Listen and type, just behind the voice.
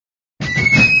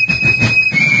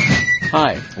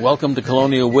Hi, welcome to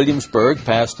Colonial Williamsburg,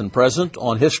 past and present,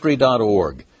 on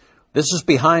History.org. This is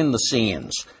Behind the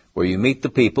Scenes, where you meet the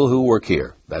people who work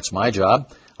here. That's my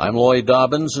job. I'm Lloyd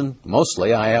Dobbins, and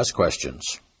mostly I ask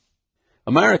questions.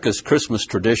 America's Christmas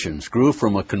traditions grew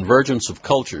from a convergence of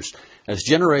cultures as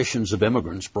generations of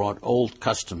immigrants brought old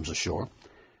customs ashore.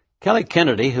 Kelly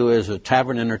Kennedy, who is a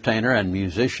tavern entertainer and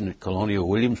musician at Colonial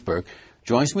Williamsburg,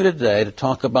 joins me today to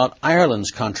talk about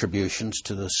Ireland's contributions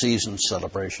to the season's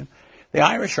celebration. The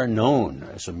Irish are known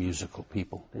as a musical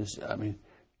people. Do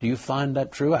you find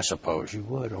that true? I suppose you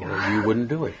would, or you wouldn't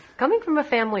do it. Coming from a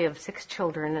family of 6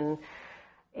 children and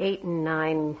 8 and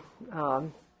 9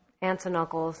 aunts and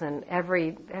uncles, and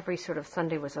every sort of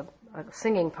Sunday was a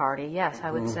singing party, yes, I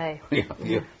would say.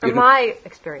 From my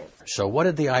experience. So what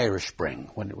did the Irish bring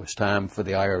when it was time for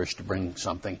the Irish to bring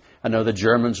something? I know the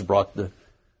Germans brought the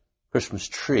Christmas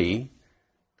tree.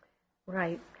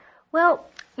 Right. Well,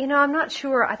 I'm not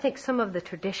sure. I think some of the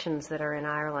traditions that are in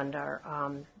Ireland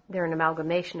are, they're an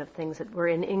amalgamation of things that were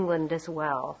in England as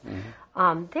well.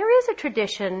 Mm-hmm. There is a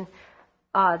tradition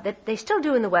that they still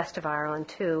do in the west of Ireland,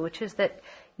 too, which is that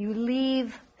you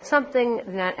leave something,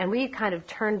 and we kind of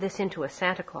turned this into a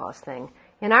Santa Claus thing.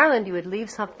 In Ireland, you would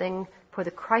leave something for the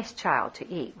Christ child to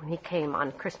eat when he came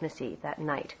on Christmas Eve that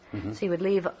night. Mm-hmm. So you would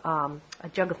leave a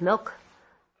jug of milk,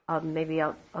 maybe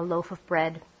a loaf of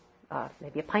bread,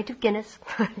 maybe a pint of Guinness,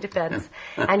 depends.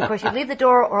 And, of course, you leave the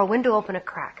door or a window open a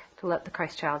crack to let the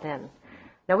Christ child in.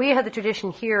 Now, we have the tradition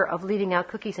here of leaving out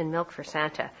cookies and milk for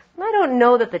Santa. And I don't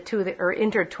know that the two are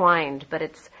intertwined, but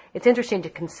it's interesting to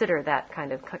consider that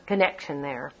kind of connection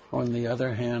there. On the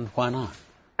other hand, why not?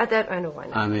 I know why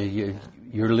not. I mean,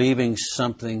 you're leaving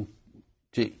something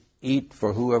to eat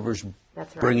for whoever's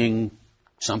bringing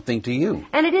something to you.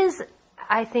 And it is,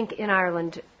 I think, in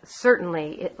Ireland,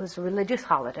 certainly it was a religious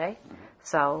holiday.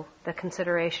 So the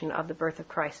consideration of the birth of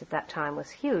Christ at that time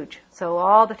was huge. So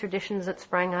all the traditions that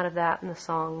sprang out of that and the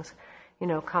songs,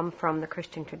 come from the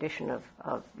Christian tradition of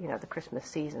the Christmas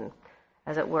season,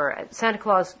 as it were. Santa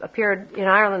Claus appeared in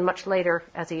Ireland much later,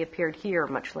 as he appeared here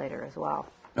much later as well.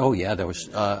 Oh, yeah. There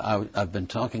was. I've been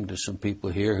talking to some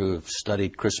people here who have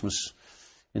studied Christmas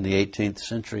in the 18th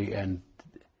century, and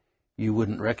you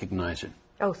wouldn't recognize it.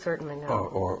 Oh, certainly not.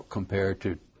 Or compare it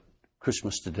to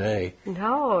Christmas today.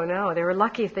 No. They were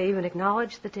lucky if they even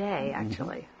acknowledged the day,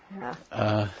 actually. Mm-hmm.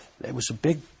 Yeah. It was a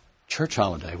big church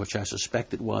holiday, which I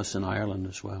suspect it was in Ireland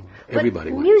as well. But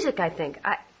everybody went. Music, I think.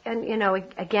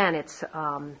 Again, it's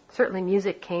certainly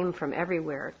music came from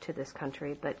everywhere to this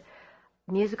country, but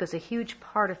music is a huge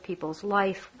part of people's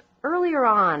life earlier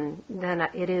on than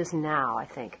it is now, I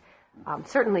think.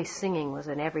 Certainly singing was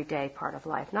an everyday part of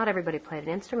life. Not everybody played an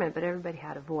instrument, but everybody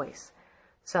had a voice.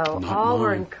 So all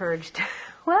were encouraged.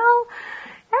 Well,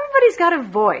 everybody's got a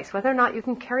voice. Whether or not you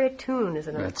can carry a tune is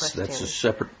another question. That's a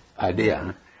separate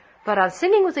idea. But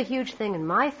singing was a huge thing in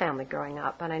my family growing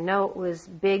up, and I know it was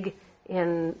big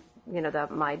in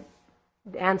my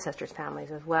ancestors'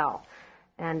 families as well.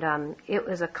 And it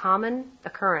was a common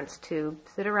occurrence to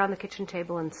sit around the kitchen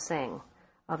table and sing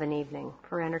of an evening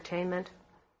for entertainment.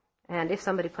 And if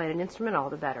somebody played an instrument,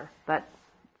 all the better. But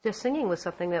just singing was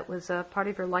something that was a part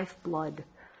of your lifeblood.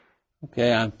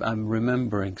 Okay, I'm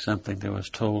remembering something that was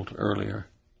told earlier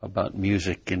about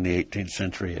music in the 18th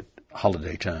century at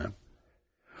holiday time.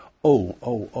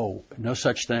 No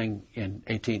such thing in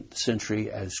 18th century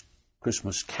as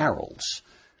Christmas carols.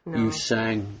 No. You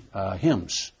sang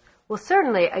hymns. Well,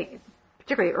 certainly,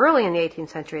 particularly early in the 18th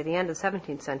century, the end of the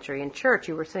 17th century, in church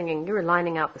you were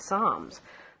lining out the Psalms.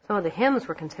 Some of the hymns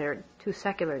were considered too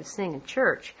secular to sing in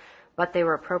church, but they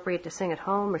were appropriate to sing at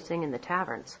home or sing in the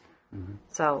taverns. Mm-hmm.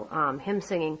 So hymn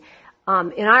singing.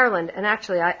 In Ireland, and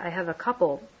actually I have a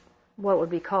couple, what would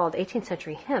be called 18th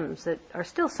century hymns that are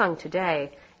still sung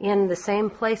today in the same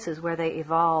places where they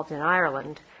evolved in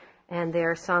Ireland. And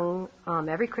they're sung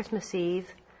every Christmas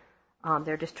Eve.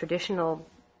 They're just traditional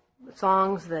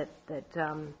songs that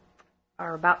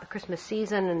are about the Christmas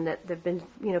season and that they've been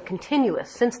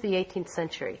continuous since the 18th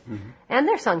century. Mm-hmm. And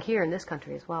they're sung here in this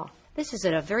country as well. This is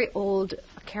a very old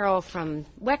carol from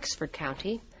Wexford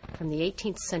County from the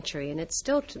 18th century, and it's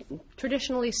still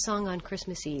traditionally sung on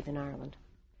Christmas Eve in Ireland.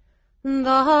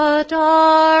 The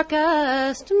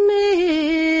darkest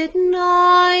midnight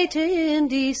in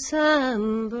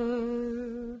December,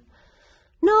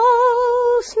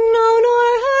 no snow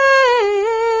nor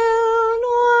hail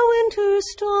nor winter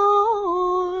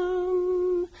storm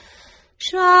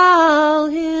shall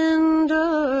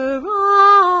hinder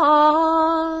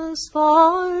us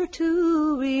far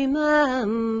to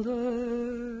remember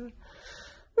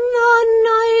the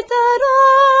night that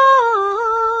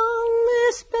on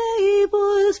this babe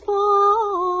was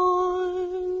born.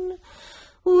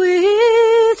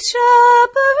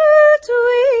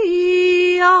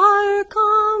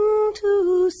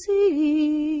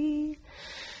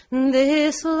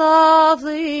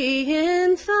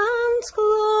 infant's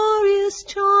glorious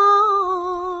charms,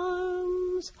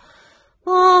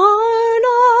 born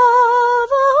of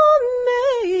a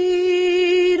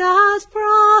maid, as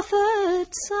prophet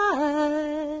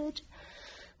said,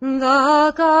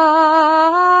 the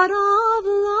God of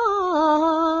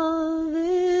love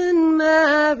in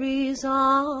Mary's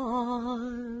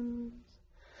arms.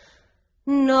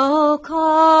 No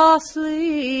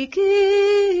costly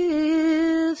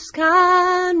gifts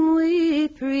can we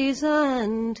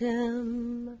present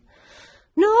him,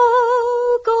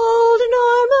 no gold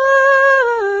nor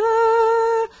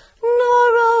myrrh,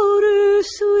 nor odor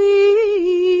sweet,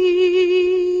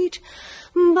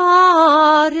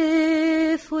 but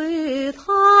if with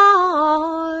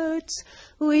hearts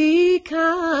we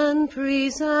can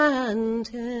present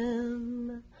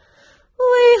him,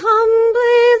 we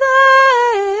humbly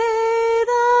lay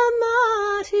them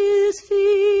at his feet.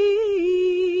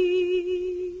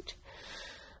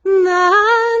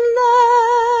 Then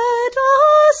let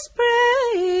us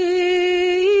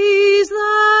praise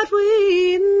that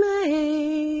we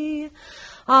may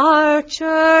our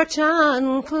church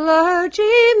and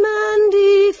clergymen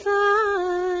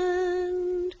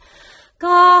defend.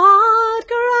 God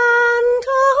grant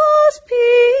us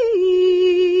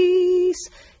peace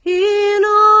in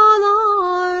all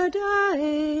our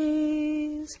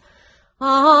days.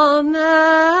 A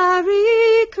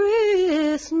Merry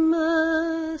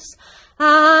Christmas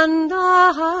and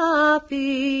a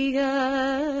happy end.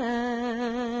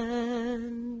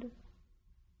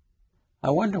 I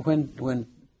wonder when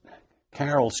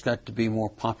carols got to be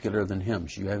more popular than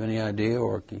hymns. Do you have any idea?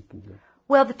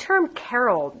 Well, the term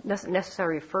carol doesn't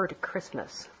necessarily refer to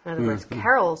Christmas. In other words,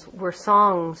 carols were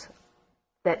songs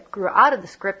that grew out of the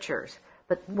scriptures,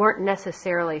 but weren't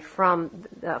necessarily from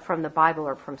the Bible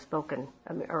or from spoken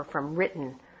or from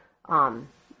written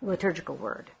liturgical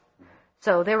word.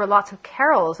 So there were lots of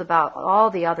carols about all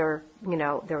the other,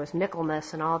 there was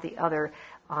Michaelmas and all the other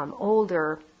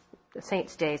older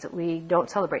saints' days that we don't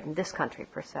celebrate in this country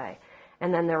per se.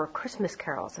 And then there were Christmas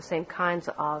carols, the same kinds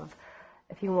of,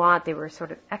 if you want, they were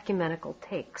sort of ecumenical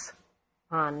takes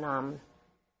on,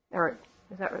 or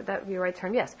is that the right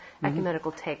term? Yes,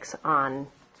 ecumenical takes on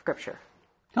Scripture.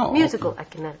 Musical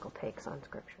ecumenical takes on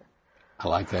Scripture. I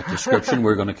like that description.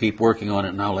 We're going to keep working on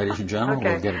it now, ladies and gentlemen.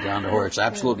 Okay. We'll get it down to where it's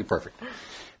absolutely perfect.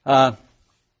 I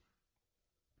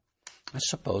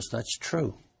suppose that's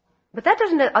true. But that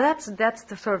doesn't. That's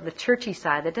the sort of the churchy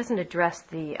side. That doesn't address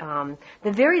the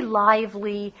very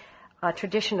lively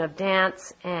tradition of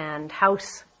dance and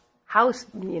house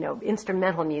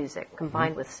instrumental music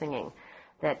combined with singing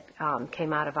that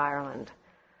came out of Ireland.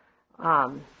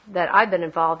 That I've been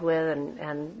involved with, and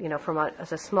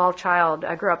as a small child,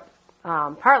 I grew up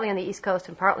partly on the East Coast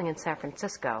and partly in San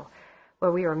Francisco,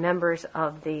 where we were members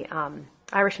of the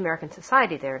Irish American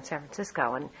Society there in San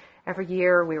Francisco, and every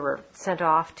year we were sent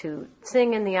off to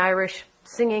sing in the Irish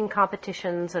singing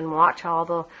competitions and watch all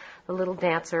the little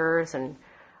dancers, and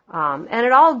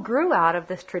it all grew out of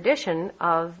this tradition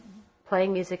of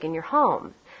playing music in your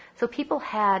home. So people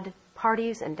had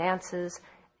parties and dances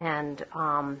and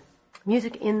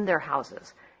music in their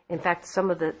houses. In fact,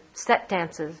 some of the set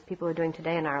dances people are doing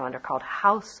today in Ireland are called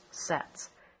house sets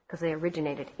because they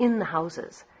originated in the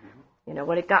houses.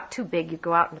 When it got too big, you'd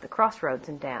go out into the crossroads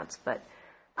and dance. But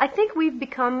I think we've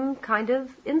become kind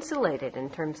of insulated in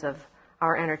terms of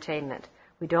our entertainment.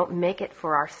 We don't make it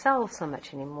for ourselves so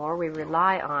much anymore. We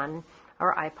rely on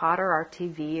our iPod or our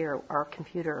TV or our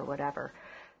computer or whatever.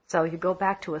 So you go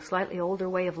back to a slightly older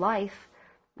way of life,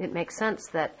 it makes sense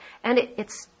that, and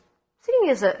it's singing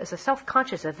is a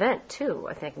self-conscious event too.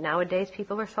 I think nowadays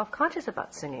people are self-conscious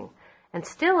about singing. And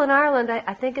still in Ireland,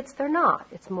 I think they're not.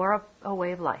 It's more a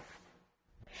way of life.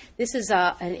 This is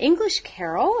an English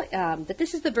carol, but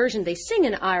this is the version they sing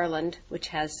in Ireland, which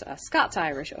has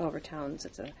Scots-Irish overtones.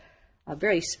 It's a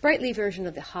very sprightly version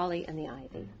of the Holly and the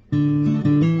Ivy.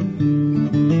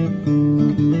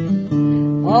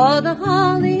 Oh, the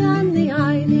holly and the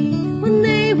ivy, when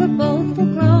they were both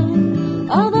full grown,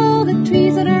 of all the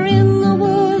trees that are in the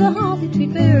wood, the holly tree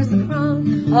bears the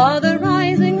crown. Oh, the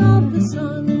rising of the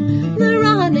sun, the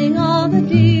running of the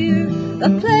deer, the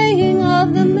playing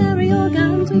of the merry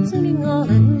organ, sweet singing all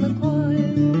in the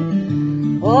choir.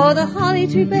 Oh, the holly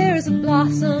tree bears a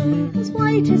blossom as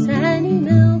white as any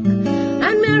milk,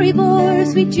 and Mary bore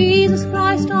sweet Jesus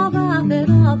Christ, all wrapped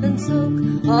up in silk.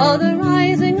 Oh, the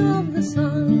rising of the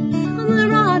sun, and the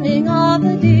running of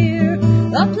the deer,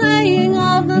 the playing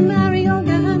of the merry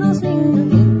organ, all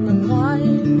singing in the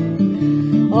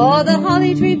choir. Oh, the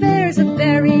holly tree bears a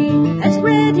berry as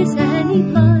red as any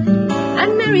bud,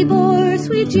 and Mary bore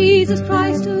sweet Jesus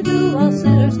Christ to do all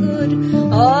sailors good.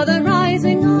 Oh, the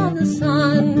rising of the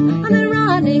sun, and the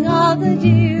running of the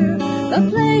deer, the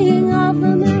playing of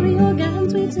the merry organ,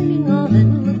 sweet singing of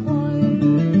in the choir.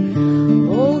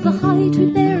 Oh, the holly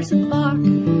tree bears a bark,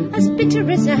 as bitter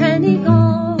as any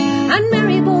gall, and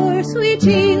Mary bore sweet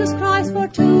Jesus Christ for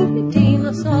to redeem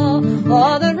us all.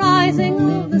 Oh, the rising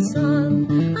of the sun,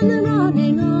 and the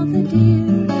running of the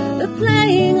deer, the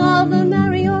playing of the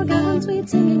merry organ, sweet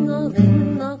singing of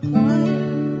in the choir.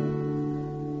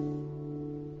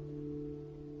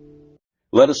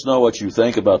 Let us know what you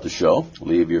think about the show.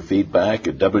 Leave your feedback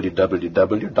at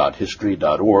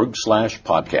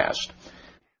www.history.org/podcast.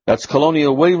 That's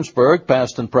Colonial Williamsburg,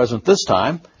 past and present this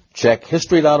time. Check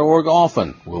history.org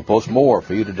often. We'll post more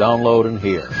for you to download and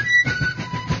hear.